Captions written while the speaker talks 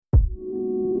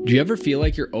Do you ever feel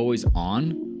like you're always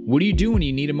on? What do you do when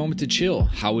you need a moment to chill?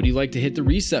 How would you like to hit the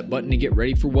reset button to get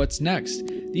ready for what's next?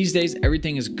 These days,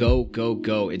 everything is go, go,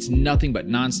 go. It's nothing but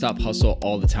nonstop hustle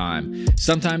all the time.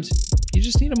 Sometimes you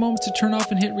just need a moment to turn off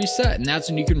and hit reset, and that's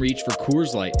when you can reach for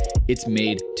Coors Light. It's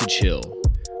made to chill.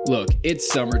 Look, it's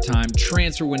summertime,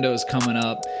 transfer window is coming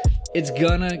up. It's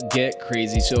gonna get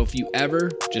crazy, so if you ever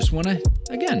just wanna,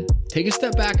 again, take a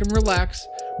step back and relax,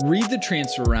 read the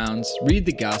transfer rounds, read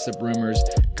the gossip rumors,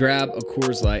 grab a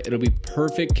Coors Light. It'll be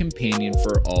perfect companion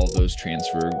for all those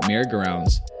transfer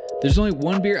merry-go-rounds. There's only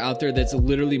one beer out there that's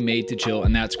literally made to chill,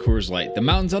 and that's Coors Light. The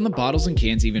mountains on the bottles and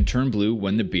cans even turn blue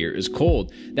when the beer is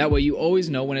cold. That way you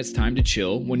always know when it's time to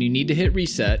chill. When you need to hit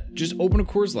reset, just open a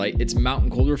Coors Light. It's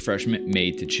mountain cold refreshment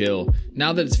made to chill.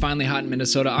 Now that it's finally hot in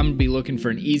Minnesota, I'm going to be looking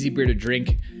for an easy beer to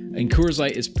drink, and Coors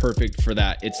Light is perfect for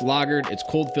that. It's lagered, it's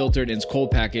cold filtered, and it's cold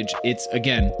packaged. It's,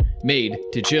 again, made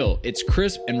to chill. It's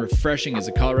crisp and refreshing as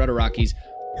the Colorado Rockies.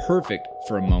 Perfect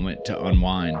for a moment to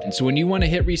unwind. And so when you want to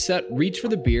hit reset, reach for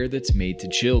the beer that's made to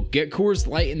chill. Get Coors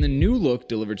Light in the new look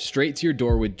delivered straight to your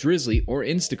door with Drizzly or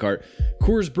Instacart.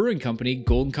 Coors Brewing Company,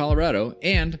 Golden, Colorado.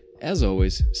 And, as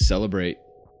always, celebrate.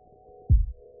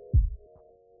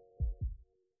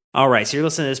 All right, so you're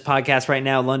listening to this podcast right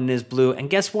now, London is Blue, and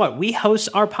guess what? We host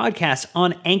our podcast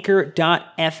on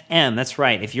Anchor.fm. That's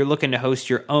right. If you're looking to host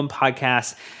your own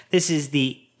podcast, this is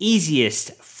the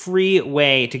easiest free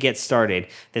way to get started.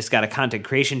 This got a content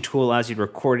creation tool, allows you to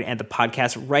record and the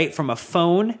podcast right from a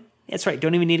phone. That's right,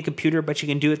 don't even need a computer, but you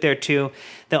can do it there too.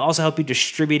 They'll also help you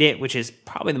distribute it, which is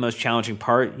probably the most challenging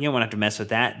part. You don't want to have to mess with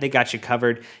that. They got you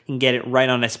covered. You can get it right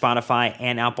on a Spotify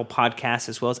and Apple Podcasts,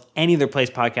 as well as any other place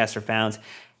podcasts are found.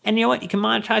 And you know what? You can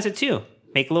monetize it too.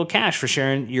 Make a little cash for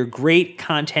sharing your great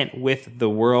content with the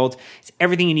world. It's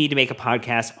everything you need to make a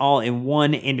podcast all in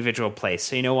one individual place.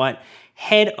 So you know what?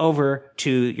 Head over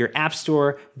to your app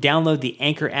store, download the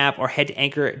Anchor app, or head to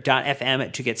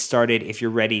anchor.fm to get started if you're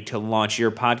ready to launch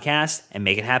your podcast and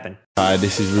make it happen. Hi,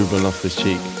 this is Ruben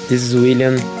Loftus-Cheek. This is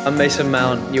William. I'm Mason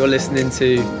Mount. You're listening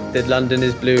to the London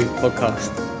is Blue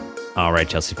podcast. All right,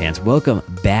 Chelsea fans, welcome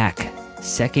back.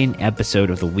 Second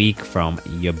episode of the week from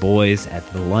your boys at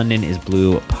the London is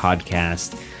Blue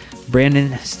podcast.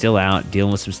 Brandon still out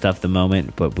dealing with some stuff at the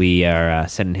moment, but we are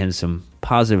sending him some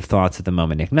positive thoughts at the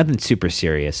moment, Nick. Nothing super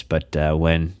serious, but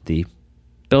when the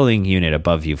building unit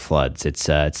above you floods, it's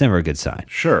never a good sign.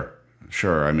 Sure.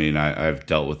 I mean, I've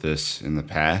dealt with this in the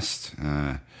past.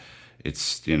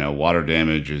 It's, water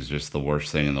damage is just the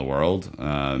worst thing in the world.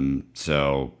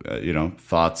 So,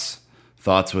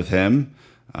 thoughts with him.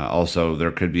 Also,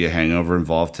 there could be a hangover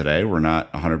involved today. We're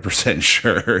not 100%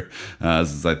 sure.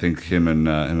 Since I think him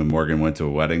and Morgan went to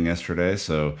a wedding yesterday.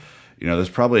 So, there's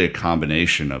probably a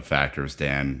combination of factors,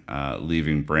 Dan,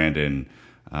 leaving Brandon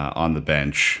on the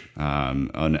bench,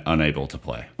 unable to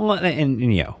play. Well,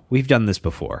 and we've done this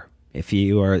before. If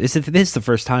this is the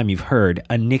first time you've heard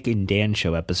a Nick and Dan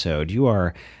show episode,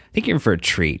 I think you're in for a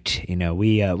treat.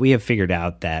 We have figured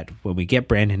out that when we get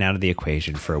Brandon out of the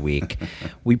equation for a week,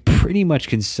 we pretty much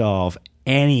can solve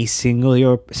any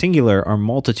singular or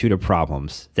multitude of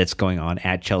problems that's going on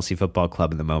at Chelsea Football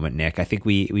Club at the moment, Nick. I think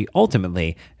we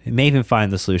ultimately may even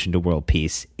find the solution to world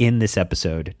peace in this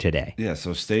episode today. Yeah,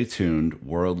 so stay tuned,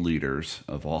 world leaders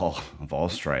of all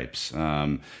stripes.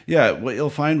 What you'll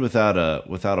find without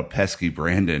a pesky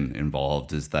Brandon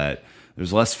involved is that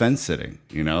there's less fence sitting,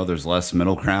 there's less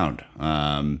middle ground,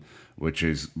 which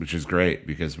is great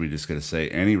because we just got to say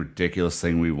any ridiculous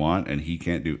thing we want and he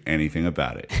can't do anything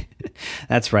about it.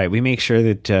 That's right. We make sure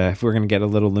that if we're going to get a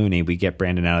little loony, we get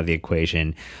Brandon out of the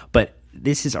equation. But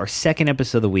this is our second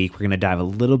episode of the week. We're going to dive a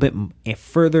little bit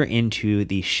further into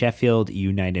the Sheffield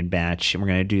United match, and we're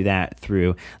going to do that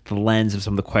through the lens of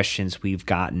some of the questions we've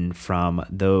gotten from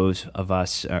those of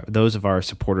our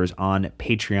supporters on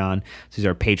Patreon. So these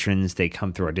are patrons. They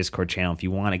come through our Discord channel. If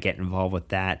you want to get involved with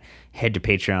that, head to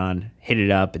Patreon, hit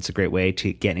it up. It's a great way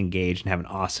to get engaged and have an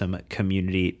awesome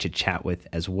community to chat with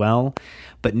as well.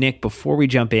 But Nick, before we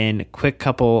jump in, quick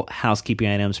couple housekeeping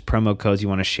items, promo codes you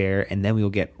want to share, and then we will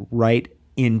get right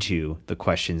into the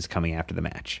questions coming after the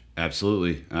match.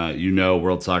 Absolutely.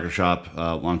 World Soccer Shop,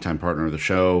 longtime partner of the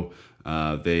show.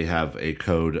 They have a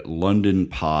code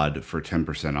LondonPod for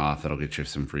 10% off. That'll get you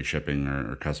some free shipping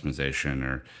or customization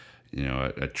or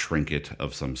a trinket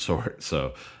of some sort.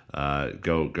 So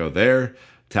go there.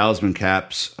 Talisman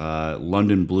Caps,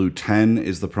 London Blue 10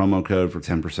 is the promo code for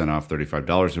 10% off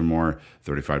 $35 or more.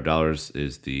 $35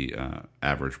 is the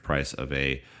average price of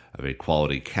a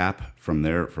quality cap from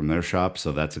their shop,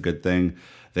 so that's a good thing.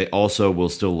 They also will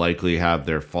still likely have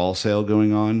their fall sale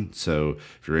going on. So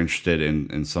if you're interested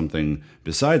in something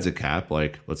besides a cap,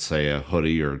 like let's say a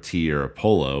hoodie or a tee or a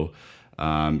polo,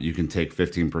 you can take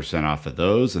 15% off of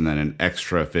those and then an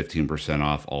extra 15%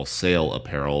 off all sale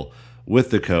apparel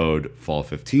with the code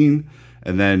fall15.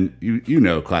 And then you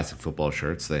know classic football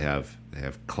shirts. They have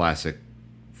classic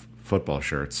football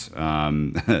shirts.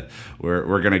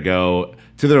 We're gonna go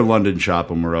to their London shop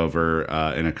when we're over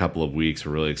in a couple of weeks.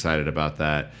 We're really excited about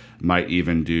that. Might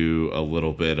even do a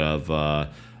little bit of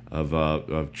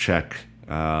Czech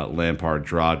Lampard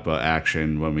Drogba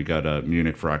action when we go to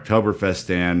Munich for Oktoberfest,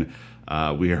 Dan.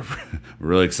 We are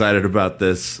really excited about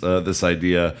this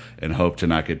idea and hope to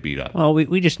not get beat up. Well,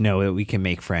 we just know that we can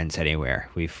make friends anywhere.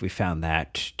 We found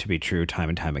that to be true time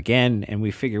and time again, and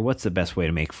we figure what's the best way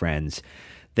to make friends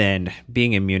than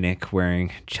being in Munich wearing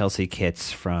Chelsea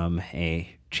kits from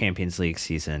a Champions League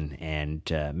season and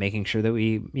making sure that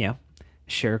we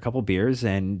share a couple beers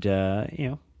and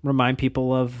remind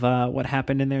people of what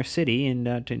happened in their city in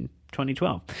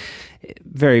 2012.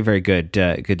 Very, very good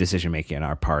decision making on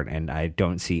our part, and I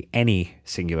don't see any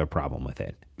singular problem with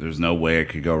it. There's no way it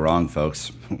could go wrong, folks.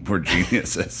 We're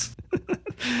geniuses.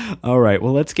 All right,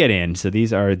 well, let's get in. So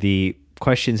these are the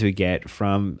questions we get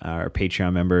from our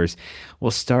Patreon members.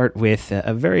 We'll start with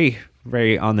a very,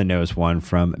 very on the nose one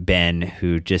from Ben,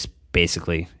 who just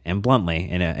basically and bluntly,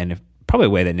 in a probably a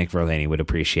way that Nick Verlaney would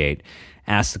appreciate,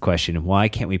 asked the question, why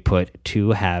can't we put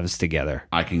two halves together?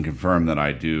 I can confirm that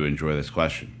I do enjoy this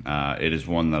question. It is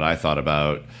one that I thought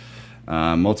about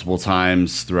multiple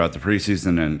times throughout the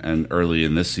preseason and early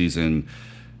in this season.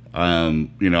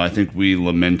 I think we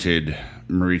lamented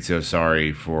Maurizio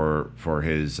Sarri for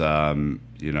his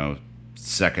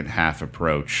second half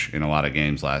approach in a lot of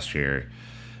games last year,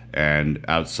 and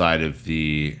outside of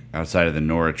the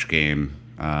Norwich game,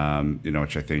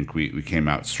 which I think we came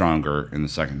out stronger in the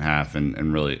second half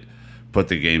and really put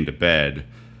the game to bed.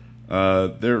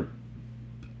 There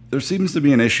seems to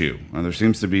be an issue. There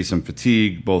seems to be some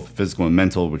fatigue, both physical and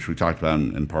mental, which we talked about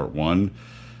in part one.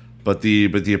 But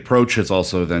the approach has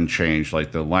also then changed.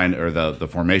 Like the line or the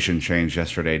formation changed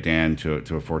yesterday, Dan, to a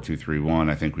 4-2-3-1.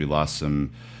 I think we lost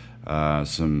some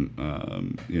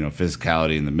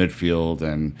physicality in the midfield,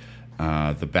 and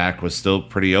the back was still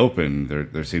pretty open.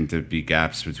 There seemed to be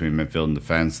gaps between midfield and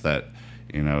defense that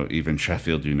even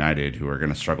Sheffield United, who are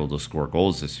going to struggle to score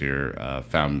goals this year,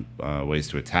 found ways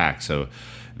to attack. So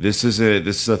this is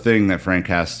a thing that Frank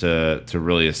has to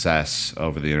really assess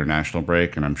over the international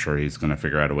break, and I'm sure he's going to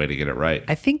figure out a way to get it right.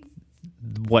 I think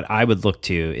what I would look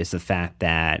to is the fact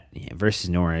that versus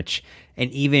Norwich,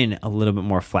 and even a little bit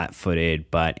more flat-footed,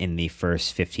 but in the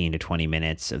first 15 to 20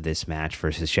 minutes of this match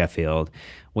versus Sheffield,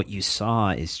 what you saw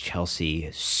is Chelsea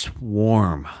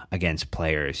swarm against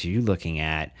players. You're looking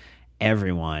at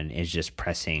everyone is just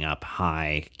pressing up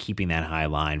high, keeping that high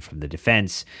line from the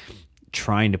defense,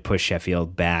 trying to push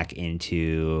Sheffield back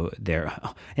into their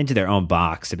own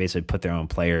box to basically put their own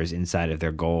players inside of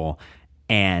their goal.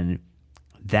 And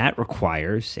that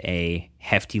requires a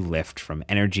hefty lift from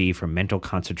energy, from mental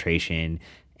concentration,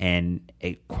 and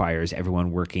it requires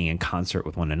everyone working in concert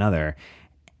with one another.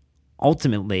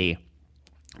 Ultimately,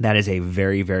 that is a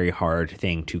very, very hard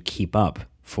thing to keep up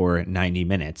for 90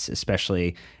 minutes,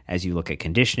 especially as you look at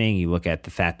conditioning, you look at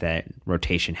the fact that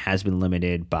rotation has been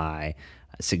limited by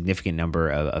a significant number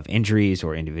of injuries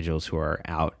or individuals who are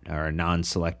out or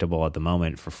non-selectable at the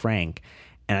moment for Frank.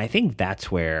 And I think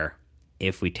that's where,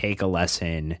 if we take a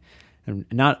lesson,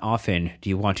 not often do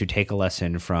you want to take a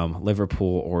lesson from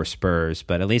Liverpool or Spurs,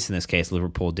 but at least in this case,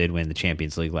 Liverpool did win the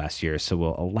Champions League last year, so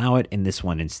we'll allow it in this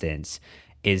one instance,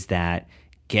 is that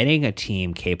getting a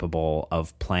team capable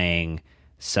of playing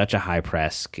such a high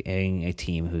press, getting a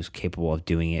team who's capable of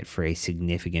doing it for a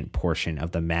significant portion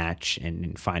of the match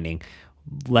and finding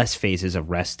less phases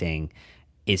of resting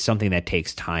is something that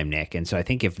takes time, Nick. And so I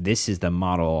think if this is the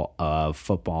model of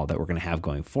football that we're going to have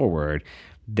going forward,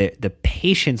 the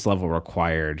patience level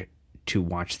required to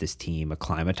watch this team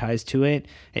acclimatize to it,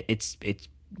 it's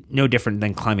no different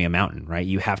than climbing a mountain, right?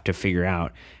 You have to figure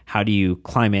out, how do you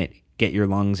climb it, get your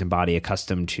lungs and body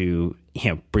accustomed to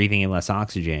breathing in less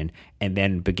oxygen, and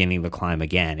then beginning the climb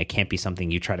again. It can't be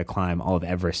something you try to climb all of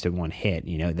Everest in one hit.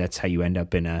 That's how you end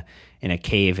up in a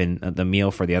cave, and the meal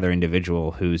for the other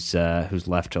individual who's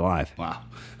left alive. Wow,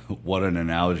 what an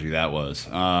analogy that was.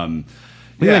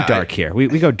 We went dark here.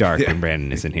 We go dark when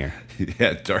Brandon isn't here.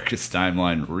 Yeah, darkest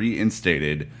timeline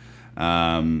reinstated.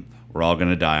 We're all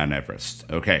gonna die on Everest.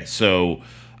 Okay, so.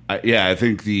 I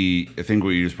think what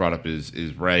you just brought up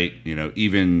is right.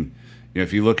 Even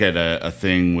if you look at a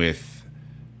thing with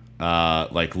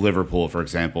like Liverpool, for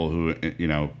example, who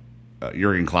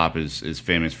Jurgen Klopp is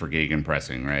famous for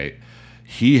gegenpressing, right?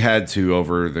 He had to,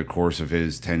 over the course of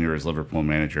his tenure as Liverpool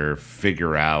manager,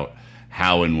 figure out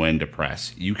how and when to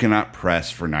press. You cannot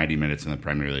press for 90 minutes in the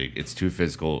Premier League. It's too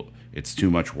physical. It's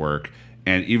too much work.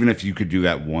 And even if you could do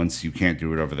that once, you can't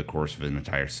do it over the course of an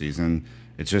entire season.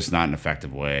 It's just not an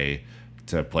effective way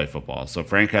to play football. So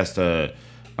Frank has to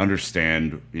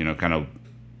understand, kind of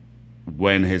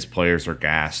when his players are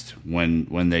gassed,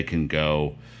 when they can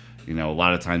go. A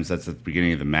lot of times that's at the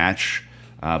beginning of the match.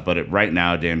 But right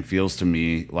now, Dan, feels to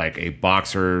me like a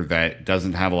boxer that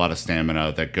doesn't have a lot of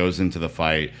stamina, that goes into the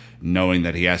fight knowing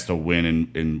that he has to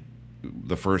win in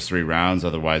the first 3 rounds.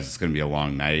 Otherwise, it's going to be a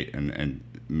long night and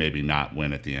maybe not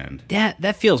win at the end.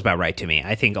 That feels about right to me.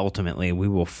 I think ultimately we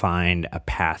will find a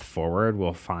path forward.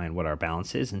 We'll find what our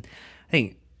balance is. And I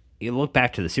think you look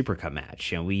back to the Super Cup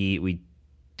match. We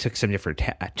took some different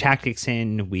tactics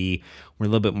in. We were a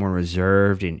little bit more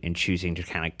reserved in choosing to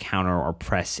kind of counter or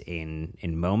press in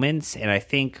moments. And I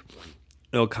think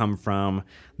it'll come from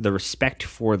the respect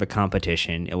for the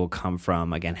competition. It will come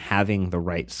from, again, having the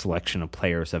right selection of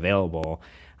players available.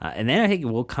 And then I think it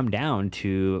will come down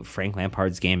to Frank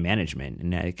Lampard's game management.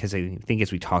 And because I think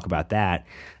as we talk about that,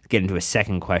 get into a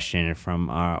second question from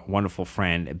our wonderful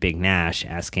friend Big Nash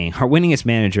asking, our winningest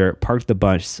manager parked the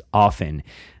bus often.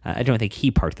 I don't think he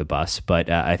parked the bus,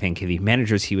 but I think the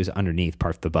managers he was underneath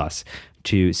parked the bus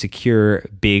to secure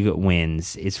big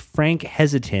wins. Is Frank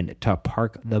hesitant to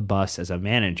park the bus as a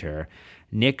manager?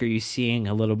 Nick, are you seeing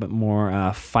a little bit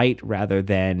more fight rather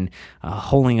than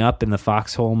holding up in the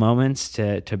foxhole moments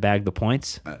to bag the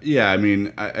points? Yeah, I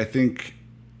mean, I think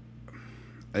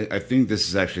this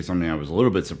is actually something I was a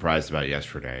little bit surprised about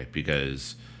yesterday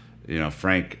because,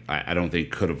 Frank, I don't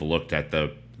think could have looked at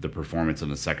the performance in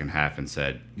the second half and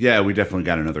said, yeah, we definitely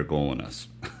got another goal in us.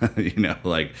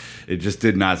 It just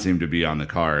did not seem to be on the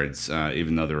cards,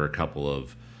 even though there were a couple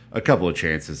of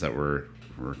chances that were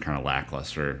kind of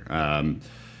lackluster.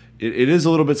 It is a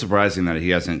little bit surprising that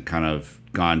he hasn't kind of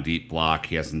gone deep block.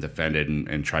 He hasn't defended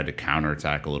and tried to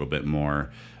counterattack a little bit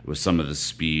more with some of the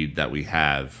speed that we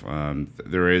have.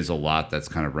 There is a lot that's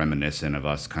kind of reminiscent of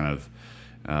us kind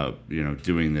of,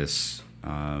 doing this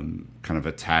kind of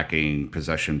attacking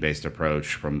possession-based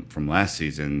approach from last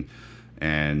season.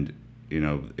 And,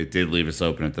 it did leave us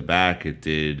open at the back. It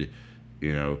did,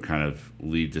 kind of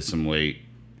lead to some late,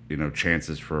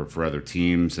 chances for other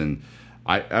teams. And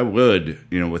I would,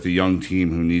 with a young team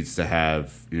who needs to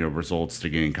have, results to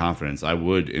gain confidence, I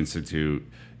would institute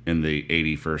in the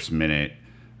 81st minute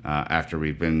after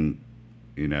we've been,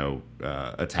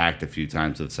 attacked a few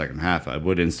times in the second half, I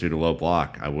would institute a low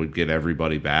block. I would get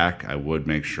everybody back. I would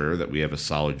make sure that we have a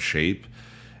solid shape.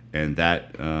 And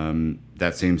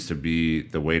that seems to be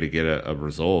the way to get a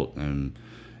result. And,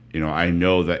 I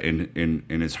know that in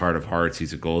his heart of hearts,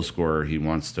 he's a goal scorer. He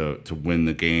wants to win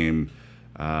the game,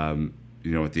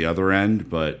 at the other end.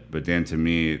 But Dan, to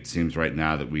me, it seems right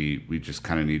now that we just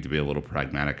kind of need to be a little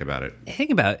pragmatic about it. I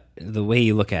think about the way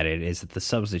you look at it is that the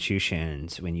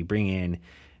substitutions, when you bring in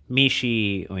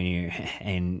Mishi,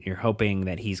 you're hoping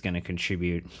that he's going to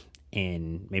contribute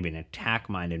in maybe an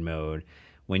attack-minded mode.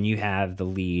 When you have the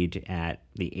lead at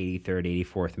the 83rd,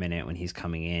 84th minute when he's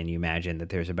coming in, you imagine that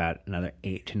there's about another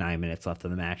 8 to 9 minutes left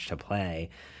of the match to play.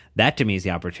 That, to me, is the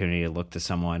opportunity to look to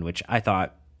someone, which I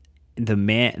thought the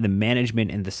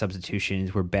management and the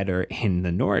substitutions were better in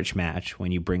the Norwich match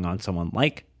when you bring on someone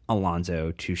like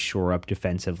Alonso to shore up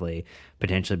defensively,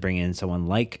 potentially bring in someone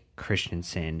like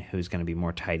Christensen, who's going to be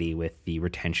more tidy with the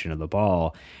retention of the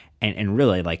ball. And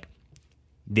really,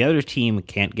 the other team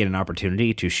can't get an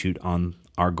opportunity to shoot on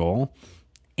our goal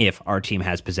if our team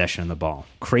has possession of the ball.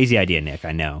 Crazy idea, Nick,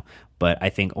 I know. But I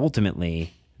think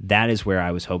ultimately that is where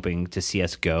I was hoping to see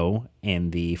us go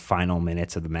in the final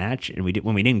minutes of the match. And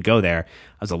when we didn't go there,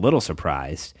 I was a little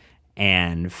surprised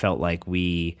and felt like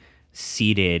we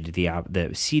ceded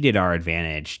our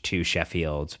advantage to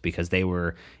Sheffield because they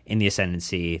were in the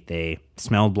ascendancy. They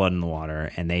smelled blood in the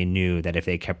water, and they knew that if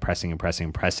they kept pressing and pressing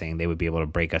and pressing, they would be able to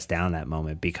break us down that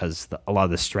moment because a lot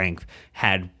of the strength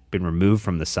had been removed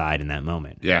from the side in that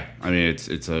moment. Yeah, I mean it's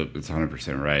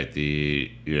 100% right.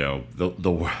 The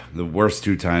worst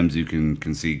two times you can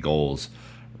concede goals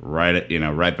right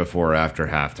before or after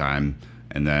halftime,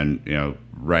 and then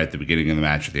right at the beginning of the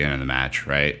match, at the end of the match,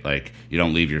 right? You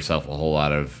don't leave yourself a whole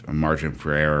lot of margin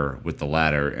for error with the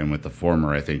latter, and with the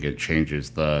former, I think it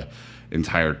changes the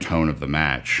entire tone of the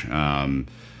match.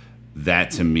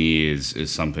 That to me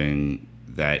is something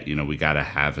that we got to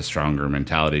have a stronger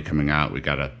mentality coming out. We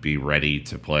got to be ready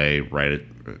to play right at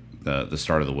the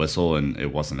start of the whistle, and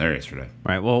it wasn't there yesterday.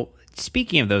 Right. Well,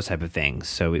 speaking of those type of things,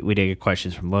 so we did get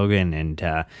questions from Logan and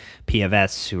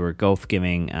PFS, who were both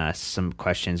giving some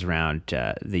questions around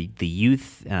the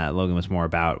youth. Logan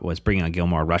was bringing on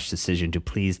Gilmore, rush decision to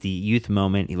please the youth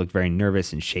moment. He looked very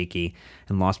nervous and shaky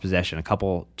and lost possession a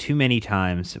couple too many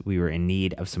times. We were in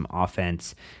need of some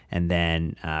offense. And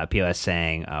then POS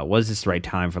saying, was this the right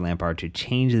time for Lampard to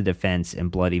change the defense and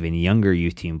blood even younger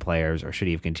youth team players, or should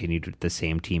he have continued with the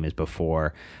same team as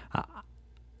before?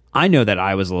 I know that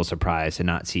I was a little surprised to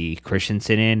not see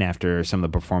Christensen in after some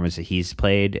of the performance that he's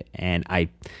played, and I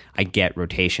get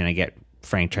rotation. I get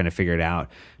Frank trying to figure it out.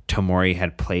 Tomori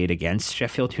had played against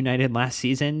Sheffield United last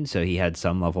season, so he had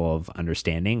some level of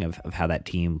understanding of how that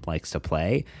team likes to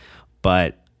play.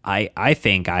 But I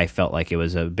think I felt like it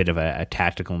was a bit of a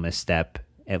tactical misstep,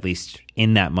 at least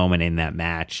in that moment in that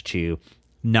match, to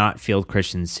not field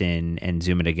Christensen and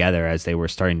Zuma together as they were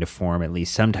starting to form at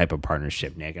least some type of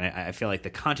partnership, Nick. And I feel like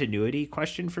the continuity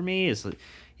question for me is,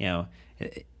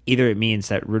 either it means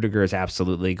that Rudiger is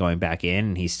absolutely going back in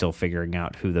and he's still figuring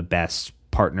out who the best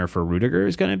partner for Rudiger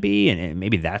is going to be, and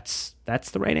maybe that's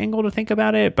the right angle to think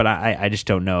about it. But I just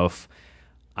don't know if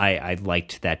I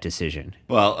liked that decision.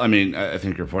 Well, I mean, I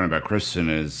think your point about Christensen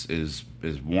is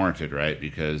warranted, right?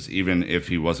 Because even if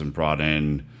he wasn't brought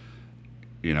in,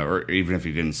 or even if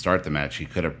he didn't start the match, he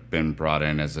could have been brought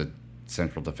in as a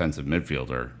central defensive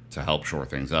midfielder to help shore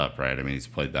things up, right? I mean, he's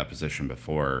played that position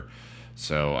before.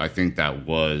 So I think that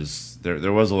was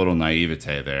there was a little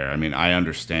naivete there. I mean, I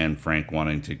understand Frank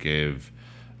wanting to give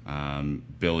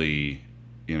Billy,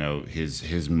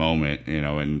 his moment,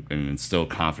 and instill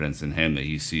confidence in him that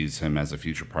he sees him as a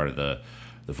future part of the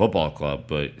football club.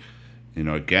 But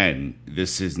again,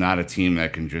 this is not a team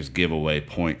that can just give away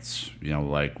points.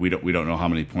 Like we don't know how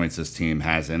many points this team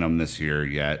has in them this year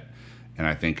yet. And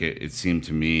I think it seemed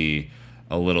to me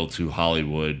a little too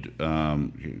Hollywood,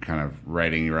 kind of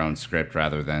writing your own script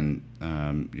rather than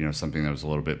something that was a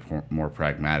little bit more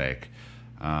pragmatic.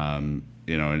 And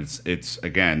it's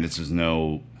again, this is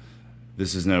no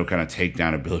kind of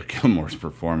takedown of Billy Gilmore's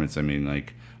performance. I mean,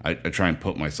 like I try and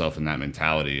put myself in that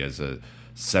mentality as a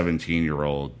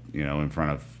 17-year-old, in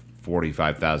front of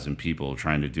 45,000 people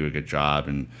trying to do a good job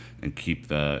and keep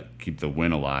the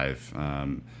win alive.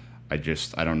 I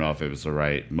don't know if it was the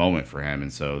right moment for him,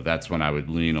 and so that's when I would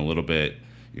lean a little bit.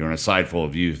 In a side full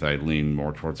of youth, I'd lean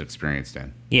more towards experienced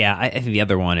Dan. Yeah, I think the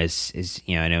other one is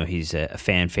I know he's a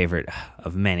fan favorite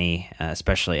of many,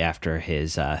 especially after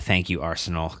his "Thank you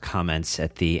Arsenal" comments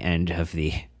at the end of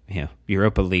the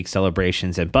Europa League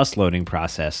celebrations and bus loading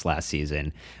process last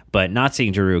season. But not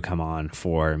seeing Giroud come on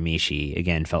for Michy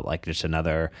again felt like just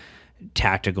another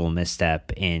tactical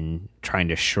misstep in trying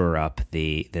to shore up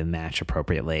the match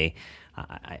appropriately.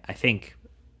 I think,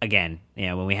 again,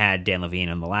 when we had Dan Levine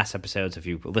on the last episodes, if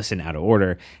you listen out of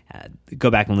order, go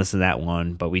back and listen to that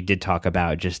one. But we did talk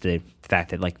about just the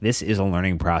fact that this is a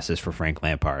learning process for Frank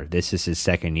Lampard. This is his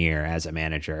second year as a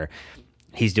manager.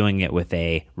 He's doing it with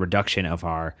a reduction of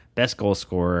our best goal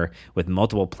scorer, with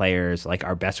multiple players, like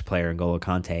our best player, N'Golo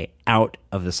Kante, out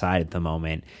of the side at the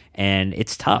moment. And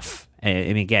it's tough. I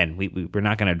mean, again, we're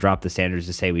not going to drop the standards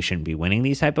to say we shouldn't be winning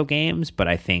these type of games, but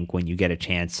I think when you get a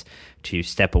chance to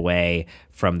step away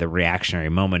from the reactionary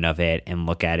moment of it and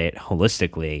look at it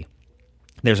holistically,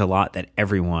 there's a lot that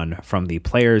everyone, from the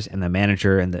players and the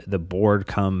manager and the board,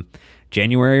 come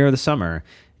January or the summer,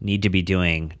 need to be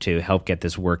doing to help get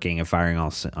this working and firing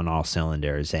on all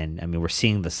cylinders. And I mean, we're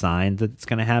seeing the signs that it's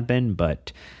going to happen,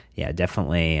 but yeah,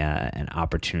 definitely an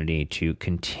opportunity to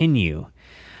continue.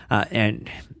 And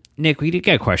Nick, we did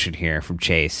get a question here from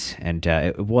Chase, and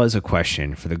it was a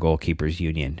question for the Goalkeepers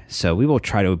Union. So we will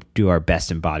try to do our best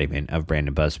embodiment of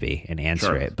Brandon Busby and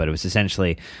answer it. But it was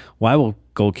essentially, why will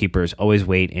goalkeepers always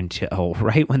wait until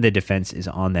right when the defense is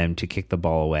on them to kick the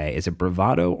ball away? Is it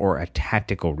bravado or a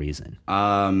tactical reason?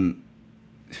 I mean,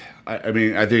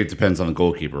 I think it depends on the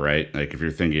goalkeeper, right? Like if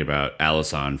you're thinking about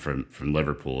Alisson from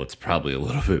Liverpool, it's probably a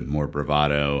little bit more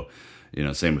bravado.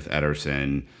 Same with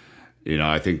Ederson.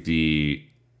 I think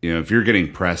if you're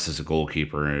getting pressed as a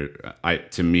goalkeeper,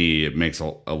 to me, it makes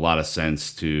a lot of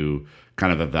sense to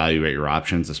kind of evaluate your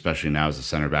options, especially now as the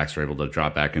center backs are able to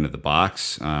drop back into the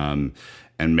box and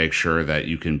make sure that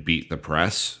you can beat the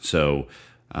press. So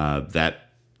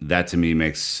that to me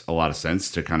makes a lot of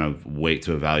sense to kind of wait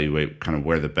to evaluate kind of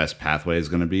where the best pathway is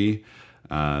going to be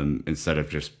instead of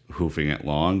just hoofing it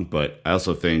long. But I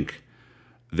also think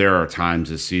there are times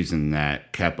this season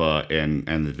that Kepa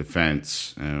and the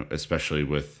defense, especially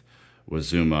with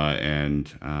Zuma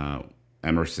and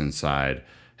Emerson's side,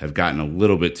 have gotten a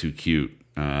little bit too cute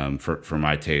for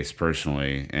my taste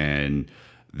personally, and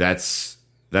that's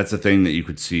that's a thing that you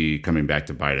could see coming back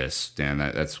to bite us, Dan.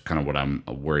 That's kind of what I'm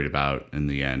worried about in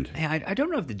the end. I don't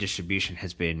know if the distribution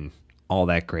has been all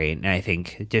that great, and I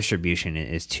think distribution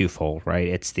is twofold, right?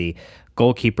 It's the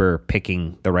goalkeeper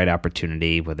picking the right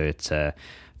opportunity, whether it's a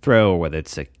throw or whether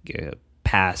it's a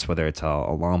pass, whether it's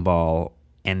a long ball,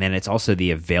 and then it's also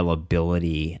the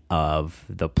availability of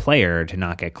the player to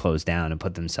not get closed down and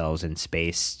put themselves in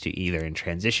space to either in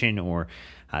transition or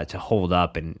to hold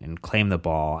up and claim the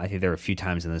ball. I think there were a few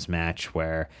times in this match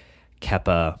where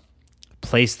Kepa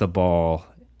placed the ball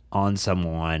on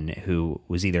someone who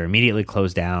was either immediately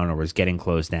closed down or was getting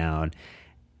closed down.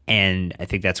 And I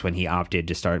think that's when he opted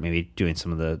to start maybe doing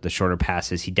some of the shorter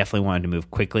passes. He definitely wanted to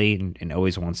move quickly and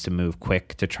always wants to move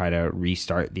quick to try to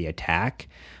restart the attack.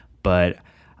 But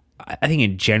I think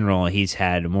in general, he's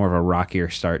had more of a rockier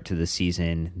start to the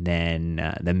season than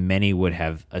many would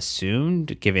have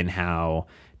assumed, given how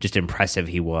just impressive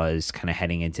he was kind of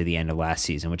heading into the end of last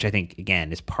season, which I think,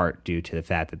 again, is part due to the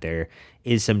fact that there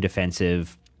is some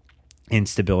defensive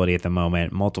instability at the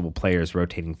moment, multiple players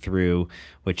rotating through,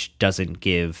 which doesn't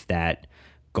give that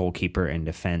goalkeeper and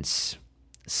defense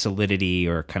solidity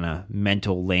or kind of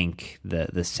mental link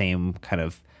the same kind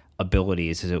of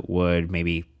abilities as it would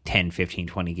maybe 10, 15,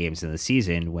 20 games in the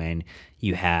season when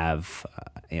you have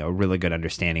a really good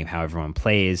understanding of how everyone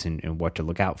plays and what to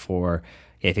look out for.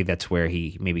 I think that's where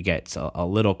he maybe gets a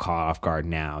little caught off guard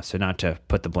now. So not to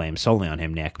put the blame solely on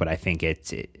him, Nick, but I think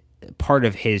part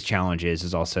of his challenges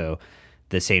is also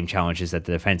the same challenges that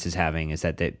the defense is having, is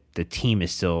that the team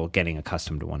is still getting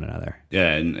accustomed to one another.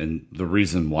 Yeah, and the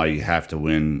reason why you have to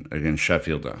win against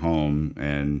Sheffield at home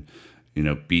and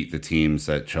beat the teams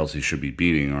that Chelsea should be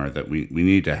beating are that we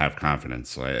need to have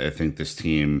confidence. I think this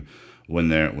team, when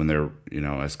they're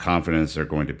as confident as they're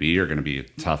going to be, are going to be a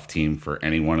tough team for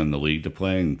anyone in the league to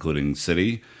play, including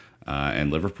City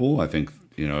and Liverpool. I think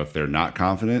if they're not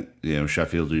confident,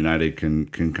 Sheffield United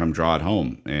can come draw at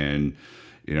home. And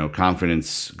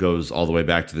confidence goes all the way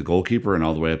back to the goalkeeper and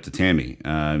all the way up to Tammy.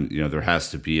 There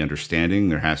has to be understanding.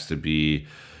 There has to be,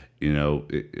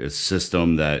 a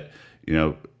system that,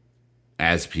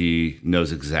 Aspi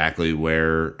knows exactly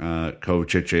where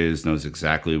Kovacic is, knows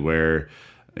exactly where,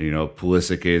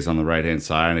 Pulisic is on the right-hand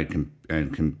side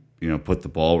and can put the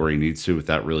ball where he needs to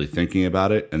without really thinking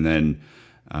about it. And then,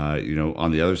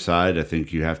 on the other side, I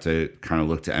think you have to kind of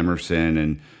look to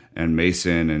Emerson and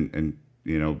Mason and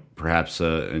perhaps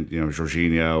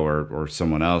Jorginho or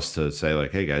someone else to say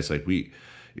like, hey guys, like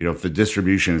if the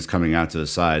distribution is coming out to the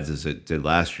sides as it did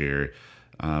last year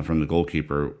from the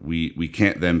goalkeeper, we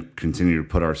can't then continue to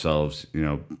put ourselves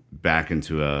back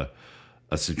into a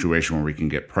situation where we can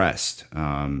get pressed.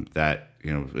 That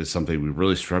is something we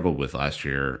really struggled with last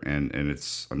year, and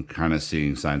I'm kind of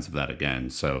seeing signs of that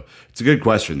again. So it's a good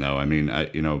question though. I mean,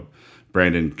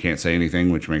 Brandon can't say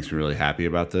anything, which makes me really happy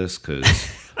about this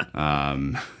because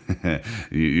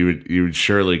you would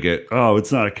surely get, oh,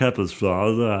 it's not a Kepa's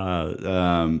fault.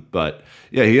 But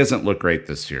yeah, he hasn't looked great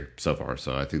this year so far,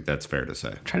 so I think that's fair to say.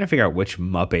 I'm trying to figure out which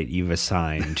Muppet you've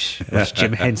assigned, which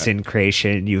Jim Henson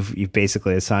creation you've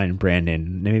basically assigned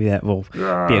Brandon. Maybe that will be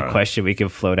a question we can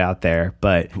float out there.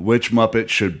 But which Muppet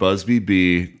should Busby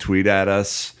be? Tweet at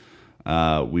us.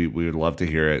 We would love to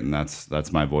hear it, and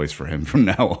that's my voice for him from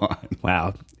now on.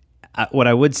 Wow. What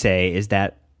I would say is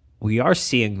that we are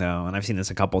seeing, though, and I've seen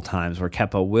this a couple times, where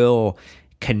Kepa will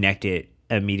connect it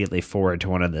immediately forward to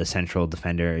one of the central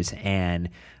defenders, and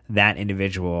that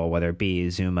individual, whether it be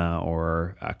Zuma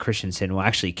or Christensen, will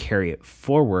actually carry it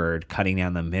forward, cutting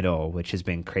down the middle, which has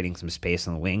been creating some space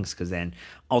on the wings, because then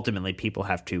ultimately people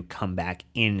have to come back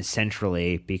in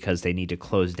centrally because they need to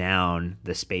close down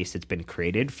the space that's been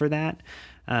created for that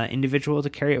individual to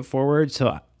carry it forward.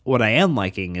 So what I am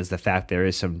liking is the fact there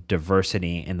is some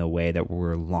diversity in the way that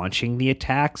we're launching the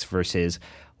attacks versus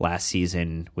last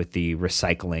season with the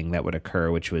recycling that would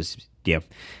occur, which was Kepa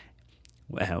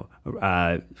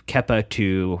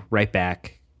to right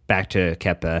back to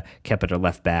Kepa to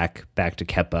left back to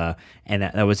Kepa, and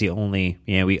that was the only,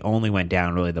 we only went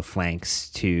down really the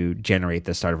flanks to generate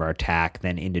the start of our attack,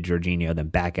 then into Jorginho, then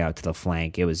back out to the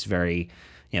flank. It was very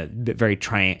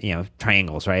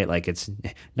triangles, right? Like it's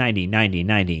 90, 90,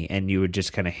 90, and you would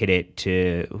just kind of hit it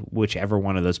to whichever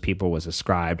one of those people was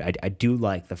ascribed. I do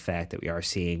like the fact that we are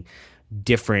seeing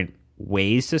different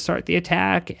ways to start the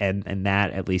attack, and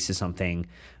that at least is something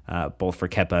both for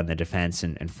Kepa and the defense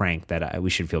and Frank that we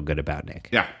should feel good about, Nick.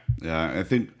 Yeah, I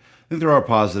think there are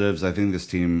positives. I think this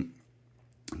team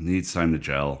needs time to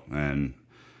gel, and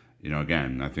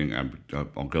again, I think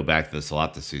I'll go back to this a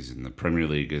lot this season. The Premier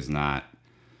League is not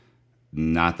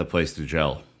the place to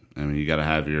gel. I mean, you got to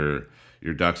have your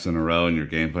your ducks in a row and your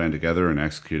game plan together and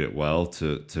execute it well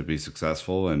to be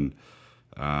successful. And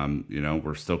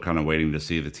we're still kind of waiting to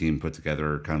see the team put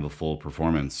together kind of a full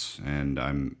performance, and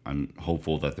I'm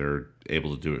hopeful that they're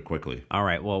able to do it quickly. All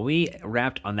right, well, we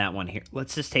wrapped on that one here.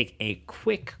 Let's just take a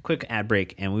quick ad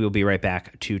break, and we will be right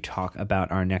back to talk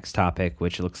about our next topic,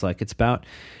 which looks like it's about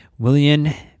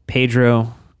Willian,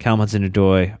 Pedro, Callum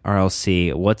Hudson-Odoi,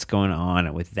 RLC. What's going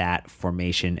on with that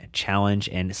formation challenge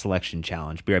and selection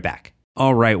challenge? Be right back.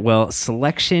 All right, well,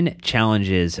 selection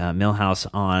challenges. Millhouse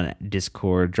on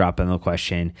Discord dropped in the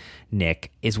question,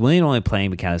 Nick, is Willian only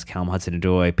playing because Callum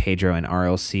Hudson-Odoi, Pedro, and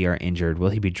RLC are injured? Will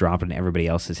he be dropped when everybody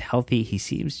else is healthy? He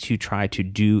seems to try to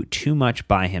do too much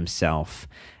by himself.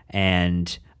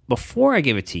 And before I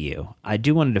give it to you, I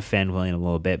do want to defend Willian a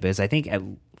little bit, because I think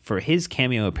for his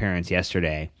cameo appearance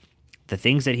yesterday, the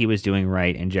things that he was doing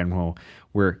right in general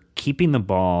were keeping the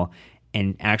ball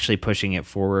and actually pushing it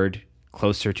forward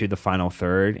closer to the final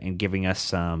third and giving us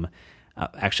some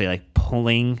actually like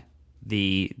pulling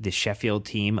the Sheffield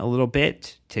team a little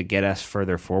bit to get us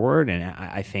further forward. And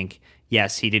I think,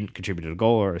 yes, he didn't contribute a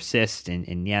goal or assist,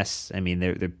 and yes, I mean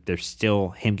there's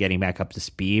still him getting back up to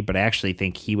speed, but I actually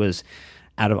think he was,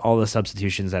 out of all the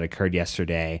substitutions that occurred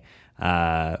yesterday,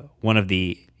 one of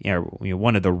the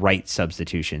right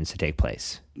substitutions to take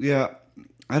place. Yeah,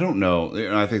 I don't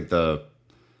know. I think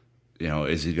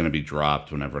is he going to be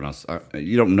dropped when everyone else?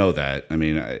 You don't know that. I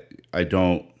mean, I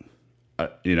don't.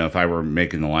 If I were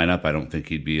making the lineup, I don't think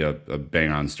he'd be a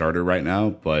bang-on starter right now.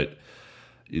 But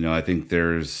I think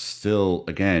there's still,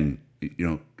 again,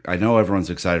 I know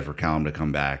everyone's excited for Callum to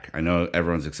come back. I know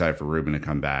everyone's excited for Ruben to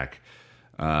come back.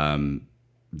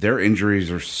 Their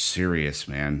injuries are serious,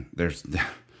 man.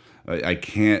 I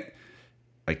can't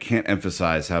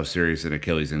emphasize how serious an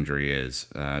Achilles injury is,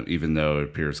 even though it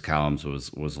appears Callum's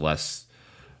was less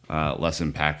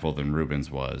impactful than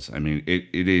Ruben's was. I mean,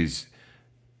 it is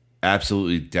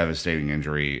absolutely devastating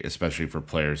injury, especially for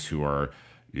players who are,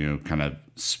 kind of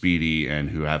speedy and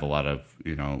who have a lot of,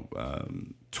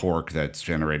 torque that's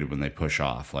generated when they push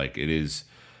off. Like it's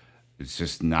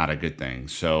just not a good thing.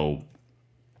 So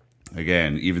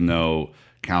again, even though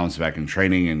Callum's back in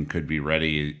training and could be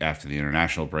ready after the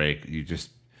international break, you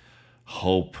just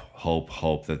hope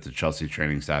that the Chelsea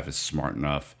training staff is smart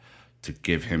enough to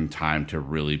give him time to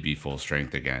really be full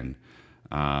strength again.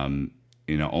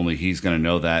 Only he's going to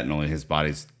know that, and only his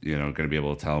body's going to be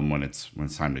able to tell him when it's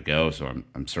time to go. So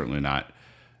I'm certainly not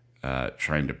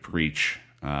trying to preach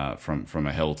from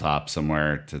a hilltop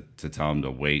somewhere to tell him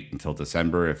to wait until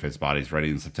December if his body's ready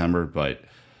in September. But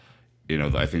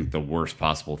I think the worst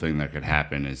possible thing that could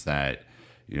happen is that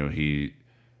he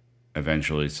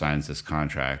eventually signs this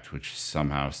contract, which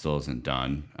somehow still isn't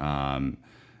done, and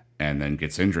then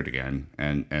gets injured again,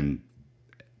 and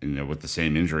with the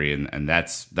same injury, and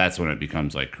that's when it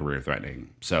becomes like career threatening.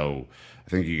 So I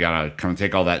think you gotta kind of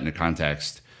take all that into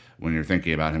context when you're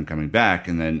thinking about him coming back,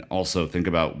 and then also think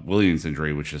about Willian's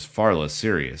injury, which is far less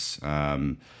serious.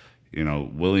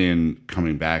 Willian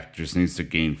coming back just needs to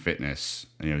gain fitness.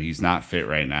 He's not fit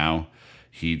right now.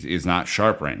 He is not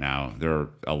sharp right now. There are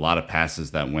a lot of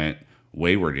passes that went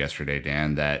wayward yesterday,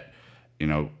 Dan, that,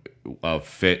 a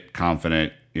fit,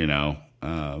 confident,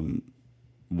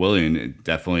 Willian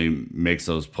definitely makes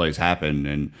those plays happen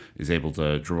and is able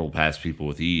to dribble past people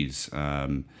with ease.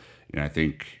 I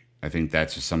think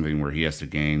that's just something where he has to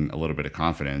gain a little bit of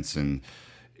confidence. And,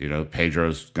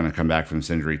 Pedro's going to come back from this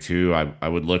injury too. I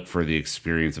would look for the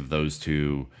experience of those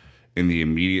two in the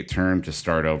immediate term to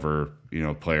start over,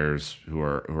 players who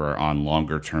are on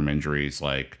longer term injuries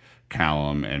like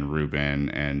Callum and Ruben,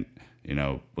 and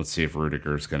let's see if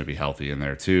Rudiger's going to be healthy in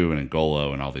there too, and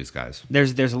N'Golo and all these guys.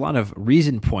 There's a lot of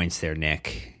reason points there,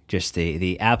 Nick. Just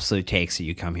the absolute takes that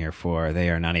you come here for. They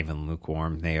are not even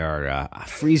lukewarm. They are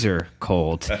freezer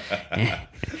cold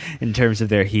in terms of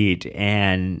their heat.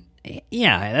 And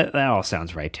yeah, that all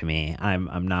sounds right to me.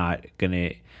 I'm not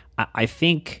gonna. I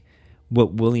think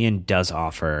what Willian does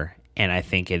offer, and I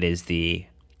think it is he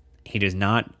does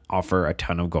not offer a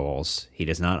ton of goals. He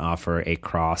does not offer a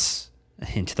cross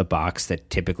into the box that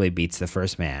typically beats the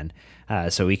first man.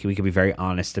 So we can be very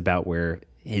honest about where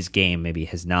his game maybe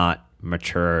has not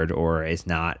matured or is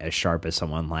not as sharp as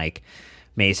someone like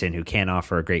Mason, who can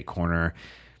offer a great corner.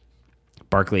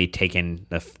 Barkley taking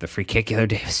the free kick the other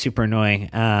day was super annoying.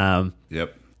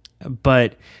 Yep.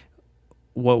 But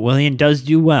what Willian does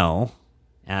do well,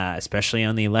 especially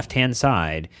on the left-hand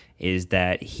side, is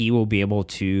that he will be able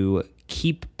to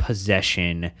keep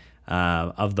possession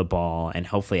of the ball, and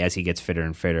hopefully as he gets fitter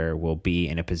and fitter, will be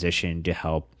in a position to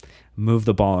help move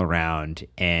the ball around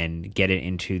and get it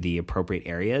into the appropriate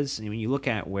areas. And when you look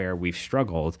at where we've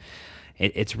struggled,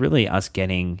 it's really us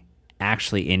getting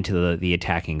actually into the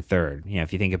attacking third.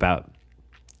 If you think about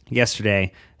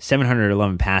yesterday,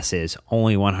 711 passes,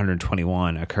 only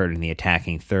 121 occurred in the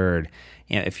attacking third.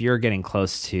 If you're getting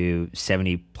close to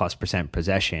 70+%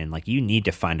 possession, you need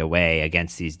to find a way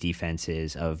against these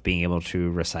defenses of being able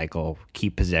to recycle,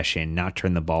 keep possession, not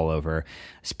turn the ball over,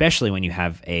 especially when you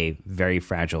have a very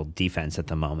fragile defense at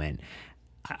the moment.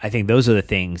 I think those are the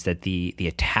things that the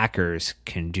attackers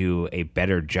can do a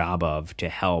better job of to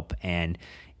help. And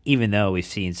even though we've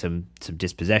seen some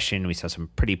dispossession, we saw some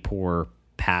pretty poor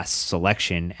pass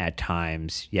selection at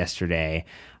times yesterday,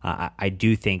 I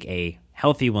do think a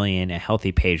healthy Willian, a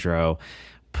healthy Pedro,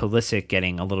 Pulisic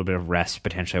getting a little bit of rest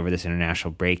potentially over this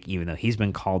international break, even though he's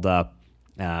been called up,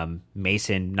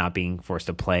 Mason not being forced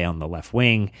to play on the left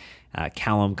wing,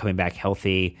 Callum coming back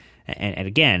healthy. And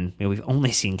again, we've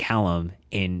only seen Callum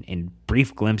in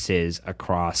brief glimpses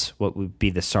across what would be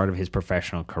the start of his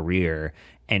professional career.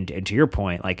 And to your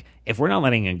point, if we're not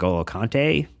letting N'Golo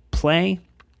Kante play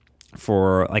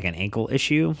for an ankle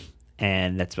issue,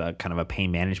 and that's kind of a pain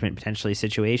management potentially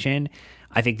situation,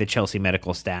 I think the Chelsea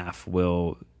medical staff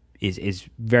is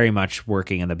very much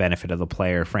working on the benefit of the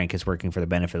player. Frank is working for the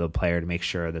benefit of the player to make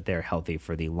sure that they're healthy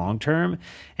for the long term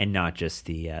and not just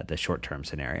the short term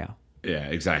scenario. Yeah,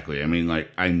 exactly. I mean,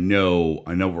 I know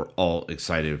we're all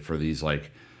excited for these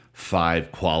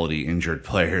 5 quality injured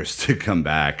players to come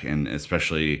back, and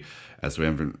especially as we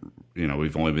haven't,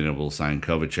 we've only been able to sign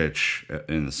Kovacic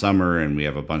in the summer, and we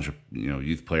have a bunch of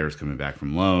youth players coming back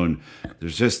from loan.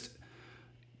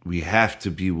 We have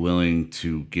to be willing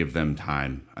to give them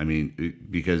time. I mean,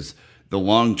 because the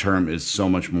long term is so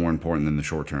much more important than the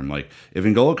short term. If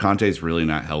N'Golo Kante is really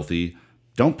not healthy,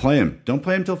 don't play him. Don't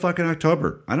play him till fucking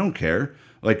October. I don't care.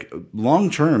 Long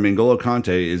term, N'Golo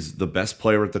Kante is the best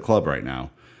player at the club right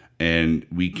now, and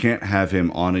we can't have him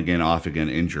on again, off again,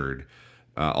 injured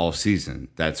all season.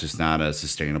 That's just not a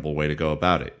sustainable way to go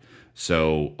about it.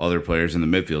 So other players in the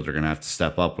midfield are going to have to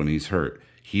step up when he's hurt.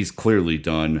 He's clearly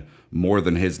done more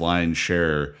than his lion's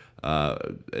share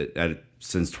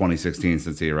since 2016,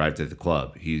 since he arrived at the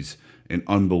club. He's an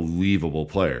unbelievable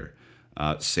player.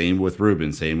 Same with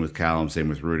Ruben, same with Callum, same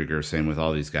with Rudiger, same with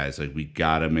all these guys. We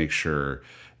got to make sure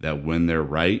that when they're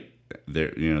right,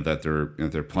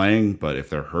 they're playing. But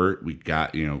if they're hurt, we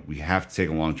have to take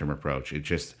a long-term approach.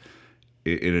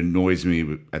 It annoys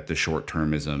me at the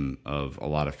short-termism of a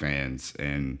lot of fans.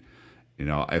 And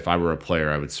if I were a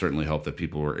player, I would certainly hope that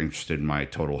people were interested in my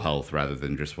total health rather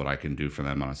than just what I can do for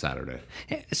them on a Saturday.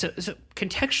 So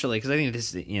contextually, because I think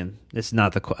this is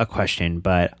not a question,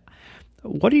 but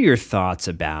what are your thoughts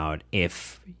about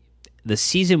if the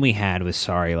season we had with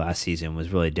Sarri last season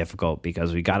was really difficult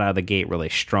because we got out of the gate really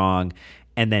strong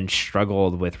and then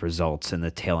struggled with results in the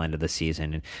tail end of the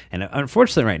season. And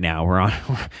unfortunately right now we're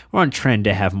on trend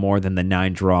to have more than the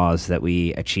 9 draws that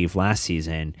we achieved last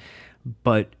season.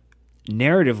 But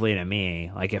narratively to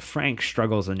me, if Frank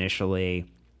struggles initially,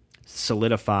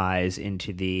 solidifies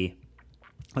into the,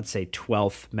 let's say,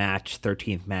 12th match,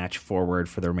 13th match forward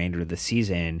for the remainder of the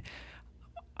season,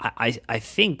 I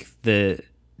think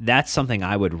that's something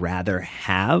I would rather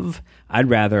have. I'd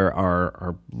rather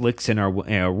our licks and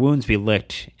our wounds be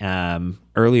licked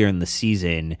earlier in the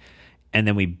season, and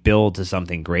then we build to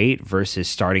something great versus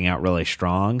starting out really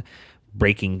strong,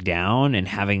 breaking down, and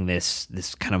having this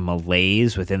kind of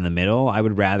malaise within the middle. I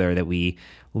would rather that we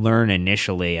learn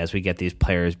initially as we get these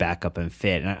players back up and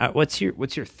fit. And what's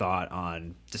your thought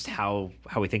on just how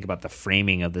we think about the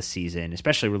framing of the season,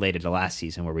 especially related to last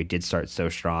season where we did start so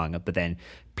strong, but then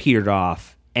petered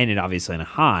off, ended obviously in a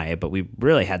high, but we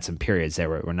really had some periods there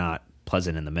where were not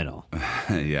pleasant in the middle.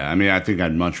 Yeah, I mean, I think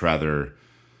I'd much rather,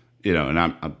 and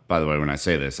I'm by the way, when I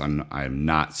say this, I'm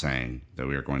not saying that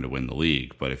we are going to win the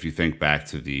league, but if you think back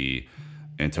to the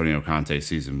Antonio Conte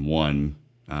season 1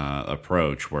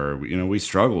 approach where we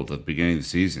struggled at the beginning of the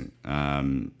season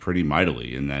pretty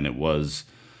mightily, and then it was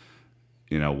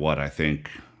I think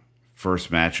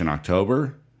first match in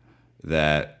October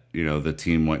that the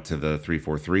team went to the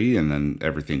 3-4-3, and then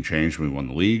everything changed when we won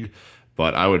the league.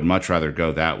 But I would much rather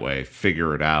go that way,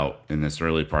 figure it out in this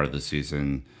early part of the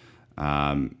season,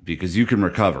 because you can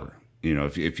recover.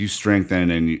 If you strengthen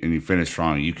and you finish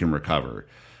strong, you can recover.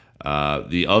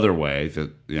 The other way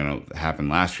that happened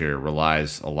last year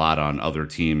relies a lot on other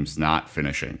teams not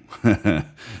finishing.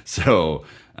 So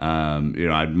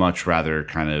I'd much rather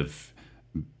kind of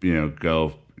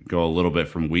go a little bit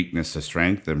from weakness to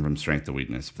strength and from strength to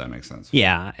weakness, if that makes sense.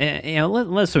 Yeah. Let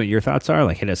us know what your thoughts are.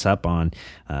 Like, hit us up on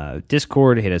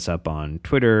Discord, hit us up on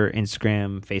Twitter,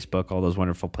 Instagram, Facebook, all those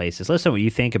wonderful places. Let us know what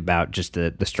you think about just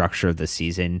the structure of the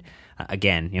season.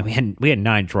 Again, we had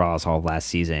 9 draws all last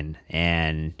season,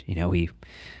 and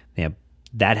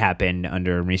that happened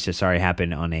under Mauricio Sarri,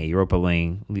 happened on a Europa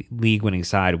League winning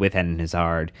side with Eden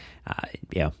Hazard.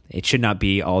 It should not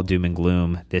be all doom and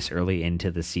gloom this early into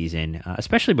the season,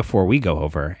 especially before we go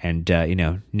over. And,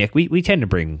 Nick, we tend to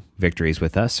bring victories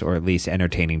with us, or at least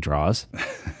entertaining draws.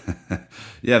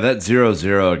 Yeah, that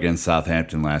 0-0 against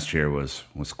Southampton last year was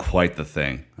quite the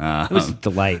thing. It was a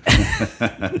delight.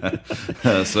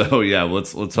 So yeah,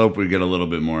 let's hope we get a little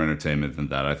bit more entertainment than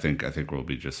that. I think we'll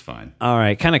be just fine. All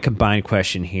right, kind of combined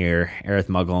question here. Aerith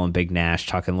Muggle and Big Nash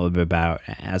talking a little bit about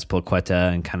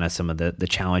Azpilicueta and kind of some of the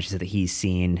challenges that he's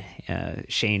seen.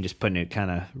 Shane just putting it kind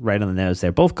of right on the nose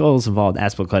there. Both goals involved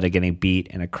Azpilicueta getting beat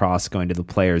and a cross going to the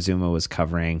player Zuma was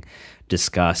covering.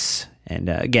 Discuss. And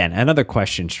again, another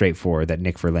question straightforward that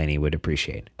Nick Verlaney would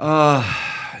appreciate.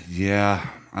 Yeah.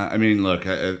 I mean, look,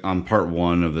 on part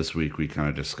 1 of this week, we kind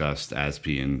of discussed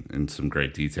Azpi in some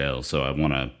great detail. So I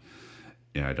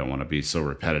don't want to be so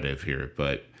repetitive here,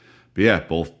 but yeah,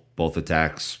 both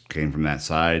attacks came from that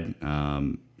side.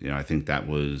 I think that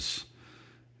was,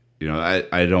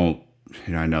 I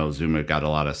know Zuma got a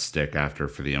lot of stick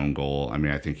for the own goal. I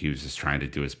mean, I think he was just trying to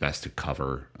do his best to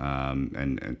cover,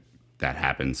 and that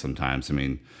happens sometimes. I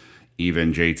mean,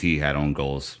 even JT had own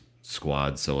goals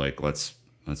squad, so like let's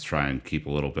try and keep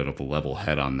a little bit of a level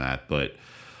head on that. But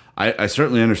I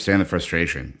certainly understand the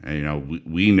frustration. And,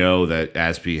 we know that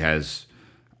Azpi has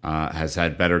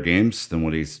had better games than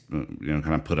what he's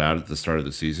kind of put out at the start of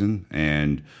the season,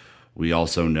 and we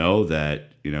also know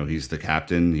that he's the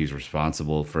captain. He's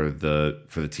responsible for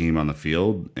the team on the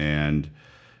field, and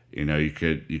you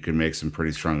could make some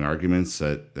pretty strong arguments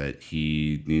that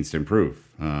he needs to improve.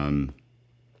 I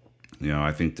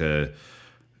think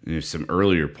some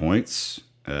earlier points,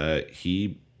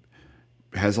 he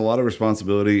has a lot of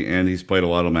responsibility, and he's played a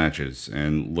lot of matches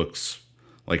and looks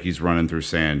like he's running through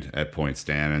sand at points,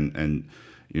 Dan. And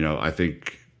I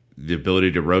think the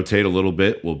ability to rotate a little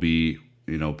bit will be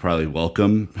probably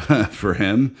welcome for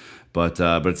him. But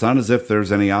it's not as if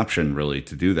there's any option really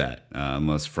to do that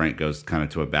unless Frank goes kind of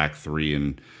to a back 3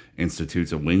 and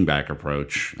institutes a wing back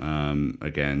approach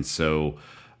again. So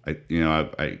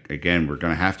again, we're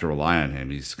going to have to rely on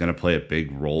him. He's going to play a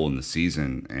big role in the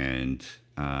season, and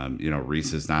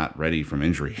Reece is not ready from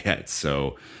injury yet.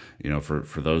 So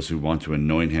for those who want to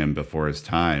anoint him before his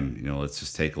time, let's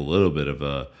just take a little bit of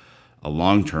a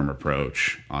long-term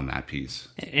approach on that piece.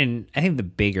 And I think the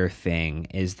bigger thing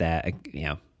is that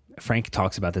Frank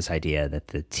talks about this idea that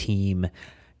the team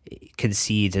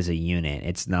concedes as a unit.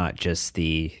 It's not just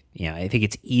I think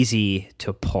it's easy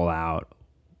to pull out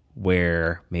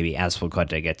where maybe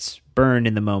Azpilicueta gets burned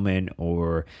in the moment,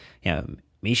 or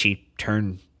Mishi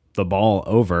turned the ball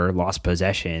over, lost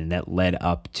possession that led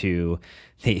up to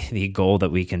the goal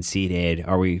that we conceded.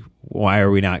 Why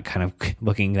are we not kind of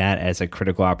looking at that as a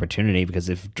critical opportunity? Because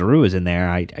if Drew is in there,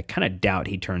 I kind of doubt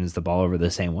he turns the ball over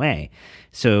the same way.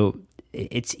 So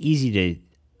it's easy to,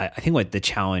 I think what the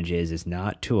challenge is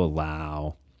not to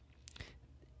allow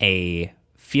a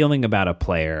feeling about a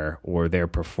player or their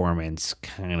performance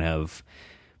kind of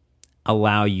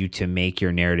allow you to make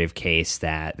your narrative case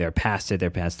that they're past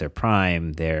their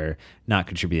prime, they're not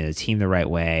contributing to the team the right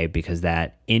way, because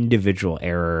that individual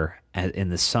error in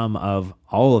the sum of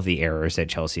all of the errors that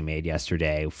Chelsea made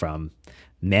yesterday, from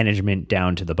management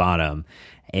down to the bottom,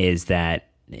 is that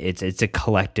it's a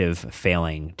collective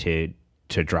failing to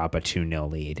drop a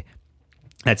 2-0 lead.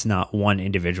 That's not one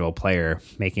individual player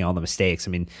making all the mistakes.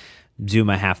 I mean,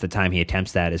 Zuma, half the time he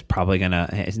attempts that, is probably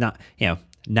it's not,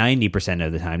 90%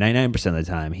 of the time, 99% of the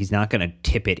time, he's not going to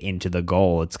tip it into the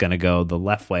goal. It's going to go the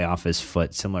left way off his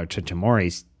foot, similar to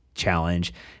Tomori's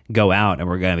challenge, go out, and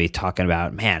we're going to be talking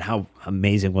about, man, how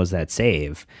amazing was that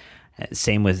save?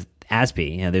 Same with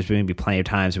Azpi. There's going to be plenty of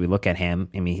times we look at him.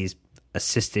 I mean, he's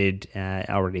assisted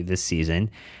already this season,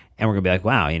 and we're going to be like,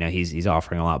 wow, he's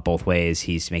offering a lot both ways.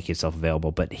 He's making himself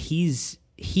available, but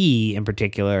he in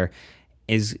particular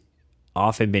is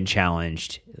often been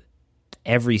challenged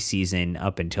every season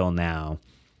up until now,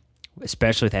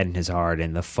 especially with Eden Hazard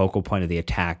and the focal point of the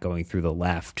attack going through the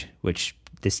left, which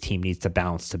this team needs to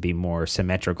balance to be more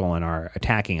symmetrical in our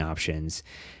attacking options,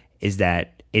 is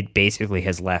that it basically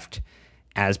has left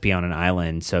Azpi on an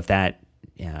island. So if that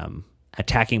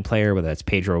attacking player, whether that's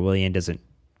Pedro or Willian, doesn't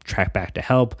track back to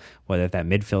help, whether that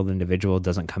midfield individual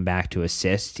doesn't come back to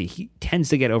assist, he tends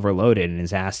to get overloaded and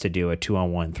is asked to do a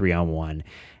 2-on-1, 3-on-1.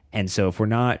 And so if we're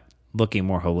not looking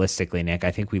more holistically, Nick,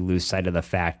 I think we lose sight of the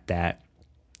fact that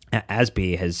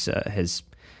Asby has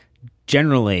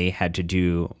generally had to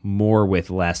do more with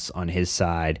less on his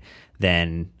side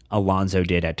than Alonso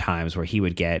did at times, where he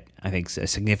would get, I think, a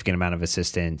significant amount of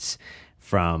assistance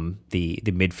from the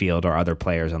midfield or other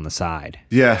players on the side.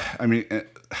 Yeah, I mean,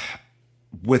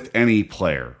 with any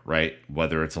player, right?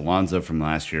 Whether it's Alonso from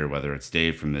last year, whether it's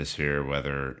Dave from this year,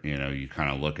 whether, you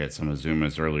kind of look at some of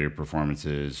Zuma's earlier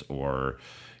performances, or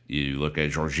you look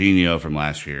at Jorginho from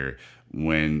last year,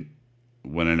 when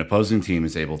an opposing team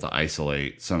is able to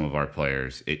isolate some of our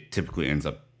players, it typically ends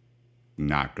up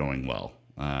not going well.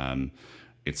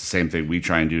 It's the same thing we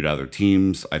try and do to other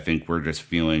teams. I think we're just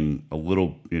feeling a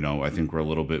little, I think we're a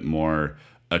little bit more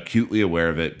acutely aware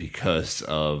of it because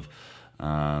of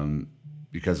kind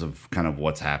of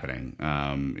what's happening,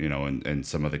 and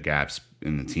some of the gaps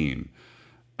in the team.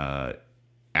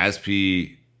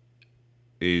 Aspi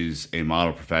is a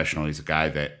model professional. He's a guy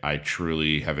that I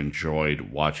truly have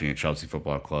enjoyed watching at Chelsea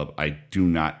Football Club. I do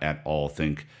not at all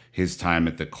think his time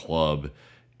at the club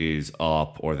is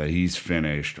up, or that he's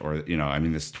finished, or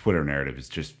this Twitter narrative is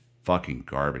just fucking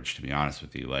garbage, to be honest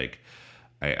with you. Like,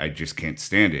 I just can't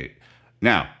stand it.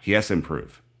 Now he has to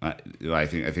improve. I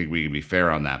think we can be fair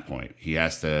on that point. He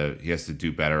has to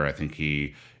do better. I think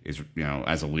he is,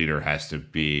 as a leader, has to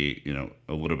be,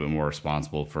 a little bit more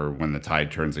responsible for when the tide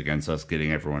turns against us,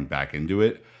 getting everyone back into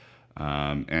it.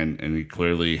 And he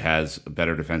clearly has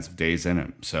better defensive days in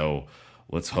him. So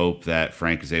let's hope that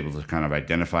Frank is able to kind of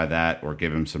identify that, or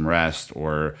give him some rest,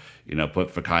 or,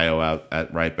 put Fikayo out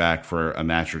at right back for a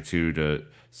match or two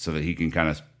so that he can kind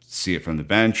of see it from the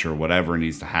bench, or whatever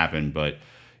needs to happen. But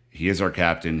he is our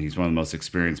captain. He's one of the most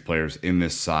experienced players in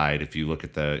this side. If you look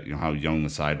at how young the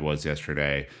side was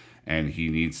yesterday, and he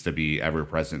needs to be ever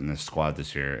present in this squad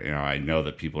this year. I know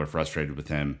that people are frustrated with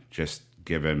him. Just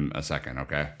give him a second,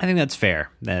 okay? I think that's fair.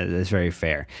 That is very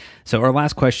fair. So our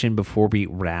last question before we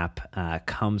wrap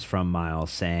comes from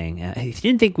Miles, saying, he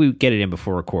didn't think we'd get it in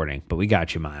before recording, but we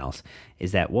got you, Miles,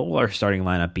 is that what will our starting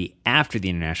lineup be after the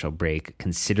international break,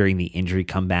 considering the injury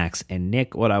comebacks? And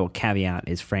Nick, what I will caveat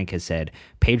is Frank has said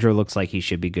Pedro looks like he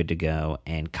should be good to go,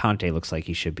 and Conte looks like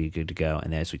he should be good to go.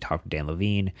 And then as we talked to Dan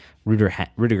Levine,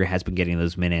 Rudiger has been getting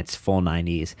those minutes, full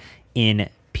 90s, in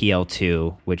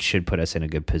PL2, which should put us in a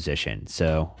good position.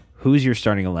 So who's your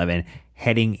starting 11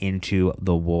 heading into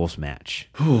the Wolves match?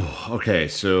 Okay,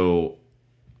 so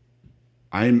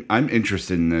I'm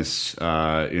interested in this.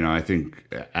 I think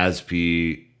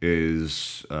Aspi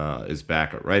is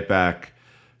back at right back.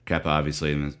 Kepa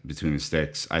obviously between the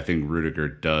sticks. I think Rudiger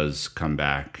does come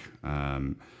back.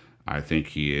 I think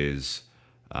he is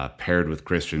paired with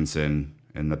Christensen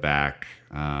in the back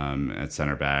at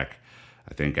center back.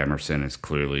 I think Emerson has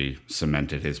clearly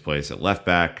cemented his place at left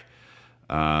back.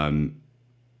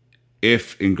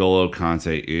 If N'Golo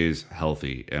Kante is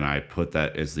healthy, and I put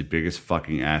that as the biggest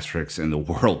fucking asterisk in the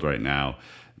world right now,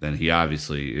 then he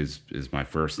obviously is my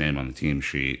first name on the team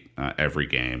sheet every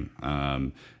game.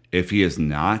 If he is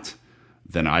not,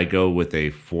 then I go with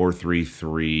a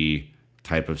 4-3-3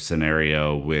 type of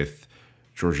scenario with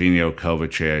Jorginho,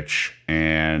 Kovacic,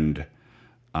 and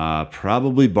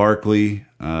probably Barkley.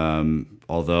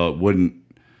 Although it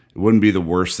wouldn't be the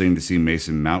worst thing to see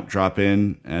Mason Mount drop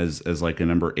in as like a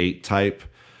number 8 type.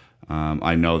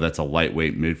 I know that's a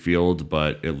lightweight midfield,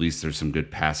 but at least there's some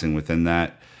good passing within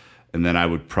that. And then I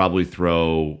would probably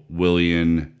throw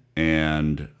Willian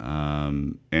and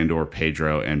or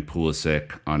Pedro and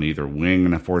Pulisic on either wing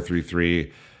in a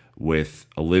 4-3-3, with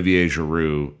Olivier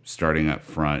Giroud starting up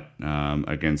front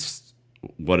against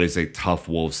what is a tough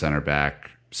Wolves center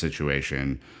back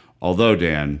situation. Although,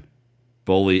 Dan,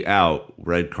 Boley out,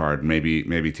 red card.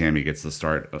 Maybe Tammy gets the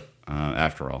start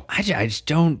after all. I just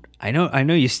don't. I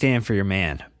know you stand for your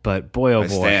man, but boy, oh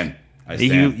boy, I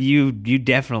stand. You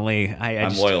definitely.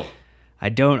 I'm loyal. I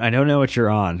don't know what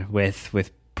you're on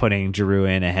with putting Giroud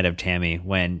in ahead of Tammy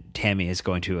when Tammy is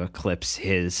going to eclipse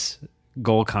his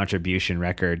goal contribution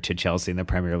record to Chelsea in the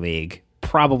Premier League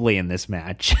probably in this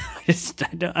match.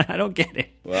 I don't get it.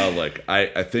 Well, like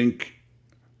I think.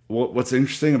 What's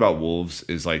interesting about Wolves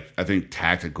is, like, I think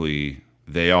tactically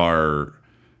they're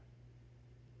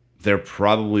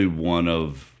probably one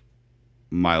of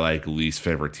my least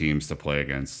favorite teams to play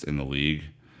against in the league.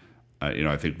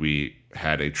 I think we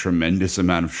had a tremendous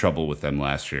amount of trouble with them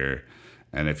last year,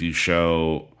 and if you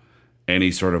show any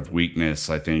sort of weakness,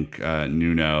 I think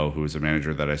Nuno, who is a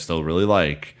manager that I still really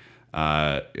like,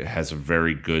 has a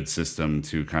very good system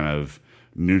to kind of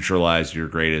neutralize your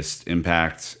greatest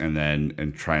impacts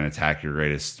and try and attack your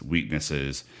greatest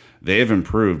weaknesses. They have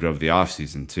improved over the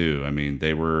offseason too. I mean,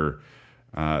 they were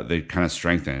they kind of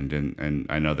strengthened, and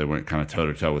I know they went kind of toe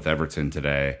to toe with Everton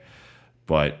today,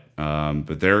 but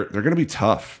they're going to be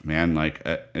tough, man. Like,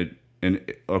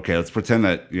 okay, let's pretend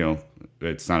that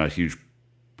it's not a huge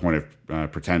point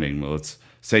of pretending. Well, let's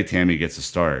say Tammy gets a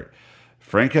start.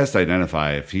 Frank has to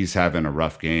identify if he's having a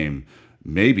rough game,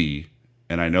 maybe,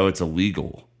 and I know it's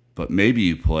illegal, but maybe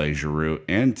you play Giroud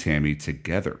and Tammy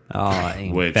together. Oh,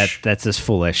 which that's just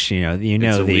foolish. It's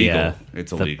illegal.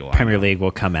 It's illegal. The Premier League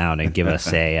will come out and give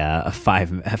us a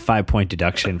 5-point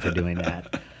deduction for doing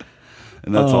that.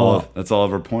 And that's all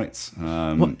of our points.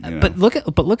 But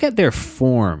look at their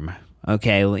form.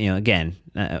 Okay, again,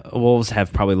 Wolves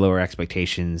have probably lower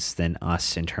expectations than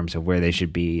us in terms of where they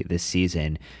should be this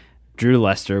season. Drew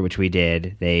Leicester, which we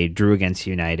did. They drew against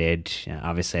United.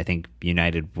 Obviously, I think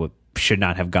United should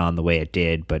not have gone the way it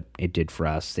did, but it did for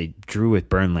us. They drew with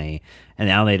Burnley, and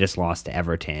now they just lost to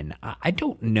Everton. I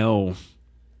don't know,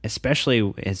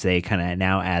 especially as they kind of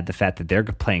now add the fact that they're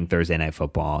playing Thursday Night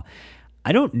Football.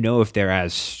 I don't know if they're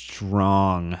as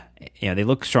strong. They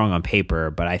look strong on paper,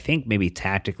 but I think maybe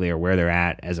tactically or where they're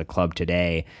at as a club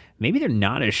today, maybe they're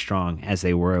not as strong as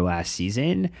they were last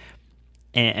season.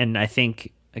 And I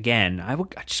think, again, I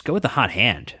just go with the hot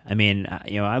hand. I mean,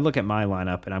 I look at my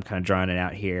lineup and I'm kind of drawing it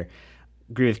out here.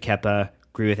 Agree with Kepa,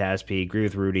 agree with Aspi, agree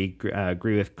with Rudy,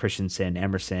 agree with Christensen,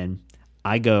 Emerson.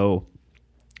 I go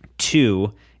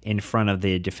 2 in front of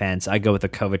the defense. I go with the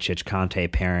Kovacic-Conte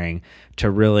pairing to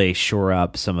really shore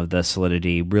up some of the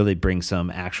solidity, really bring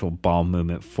some actual ball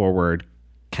movement forward,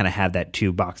 kind of have that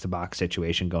 2 box-to-box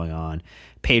situation going on.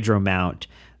 Pedro Mount,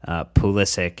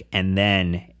 Pulisic, and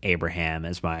then Abraham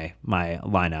as my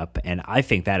lineup. And I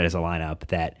think that is a lineup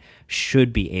that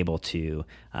should be able to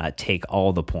take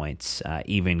all the points,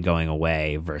 even going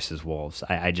away versus Wolves.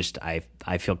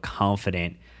 I feel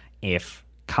confident if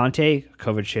Conte,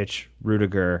 Kovacic,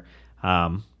 Rudiger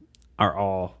are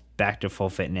all back to full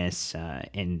fitness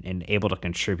and able to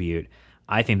contribute.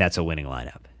 I think that's a winning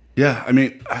lineup. Yeah, I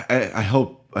mean, I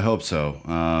hope so.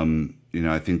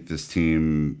 I think this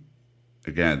team,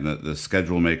 again, the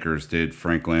schedule makers did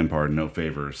Frank Lampard no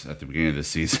favors at the beginning of the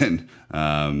season.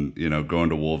 Going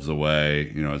to Wolves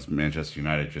away, as Manchester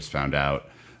United just found out,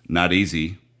 not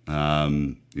easy.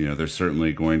 They're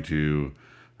certainly going to,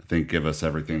 I think, give us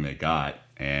everything they got.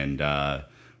 And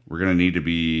we're going to need to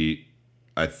be,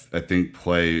 I think,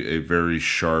 play a very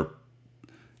sharp,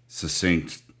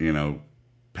 succinct,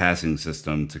 passing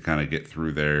system to kind of get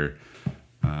through their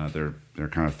kind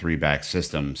of 3-back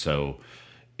system. So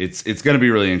it's going to be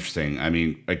really interesting. I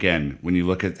mean, again, when you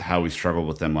look at how we struggled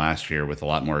with them last year with a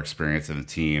lot more experience in the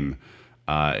team,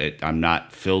 I'm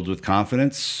not filled with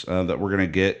confidence that we're going to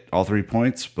get all 3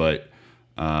 points, but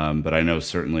I know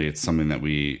certainly it's something that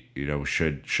we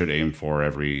should aim for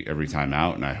every time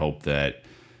out, and I hope that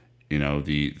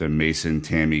the Mason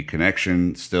Tammy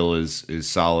connection still is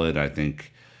solid. I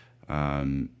think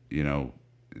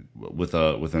with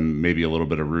a maybe a little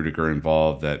bit of Rudiger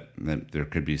involved that there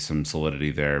could be some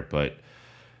solidity there, but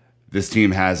this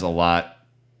team has a lot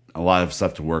of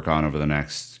stuff to work on over the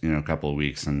next couple of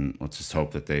weeks, and let's just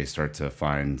hope that they start to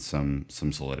find some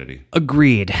solidity.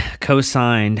 Agreed.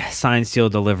 Co-signed, signed,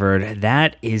 sealed, delivered.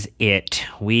 That is it.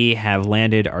 We have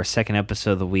landed our second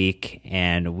episode of the week,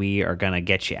 and we are going to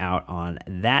get you out on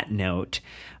that note.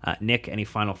 Nick, any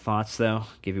final thoughts, though?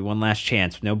 Give you one last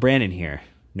chance. No Brandon here.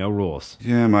 No rules.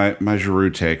 Yeah, my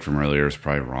Giroud take from earlier is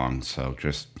probably wrong, so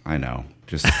I know.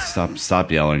 Just stop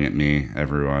yelling at me,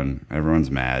 everyone. Everyone's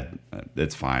mad.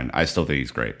 It's fine. I still think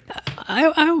he's great.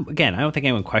 I don't think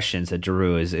anyone questions that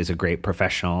Giroud is a great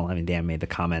professional. I mean, Dan made the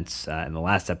comments in the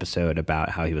last episode about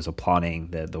how he was applauding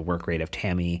the work rate of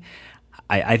Tammy.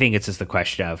 I think it's just the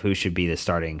question of who should be the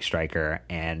starting striker,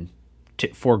 and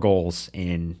 4 goals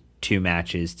in 2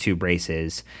 matches, 2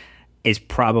 braces is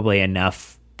probably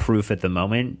enough proof at the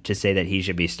moment to say that he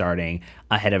should be starting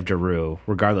ahead of Giroud,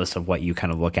 regardless of what you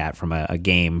kind of look at from a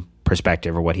game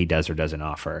perspective or what he does or doesn't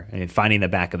offer. I mean, finding the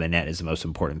back of the net is the most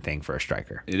important thing for a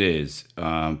striker. It is,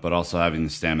 but also having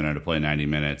the stamina to play 90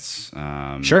 minutes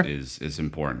sure. is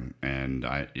important. And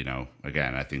I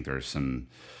think there's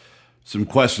some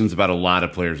questions about a lot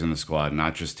of players in the squad,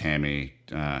 not just Tammy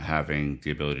having the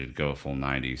ability to go a full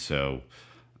 90. So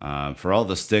for all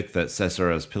the stick that Cesar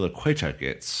Azpilicueta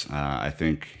gets, I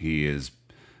think he is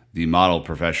the model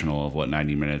professional of what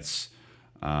 90 minutes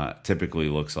typically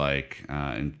looks like,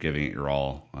 and giving it your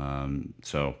all.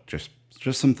 So just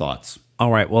some thoughts. All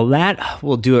right, well, that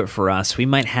will do it for us. We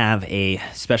might have a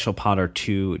special pod or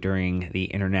 2 during the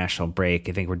international break.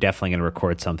 I think we're definitely going to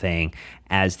record something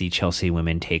as the Chelsea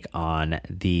women take on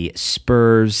the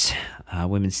Spurs.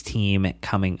 women's team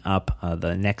coming up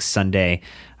the next Sunday,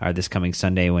 or this coming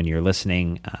Sunday when you're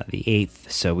listening, the 8th.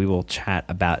 So we will chat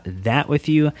about that with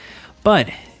you. But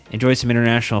enjoy some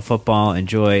international football.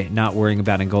 Enjoy not worrying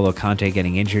about N'Golo Kante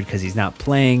getting injured because he's not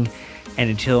playing. And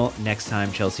until next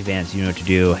time, Chelsea fans, you know what to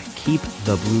do. Keep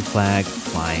the blue flag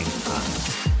flying high.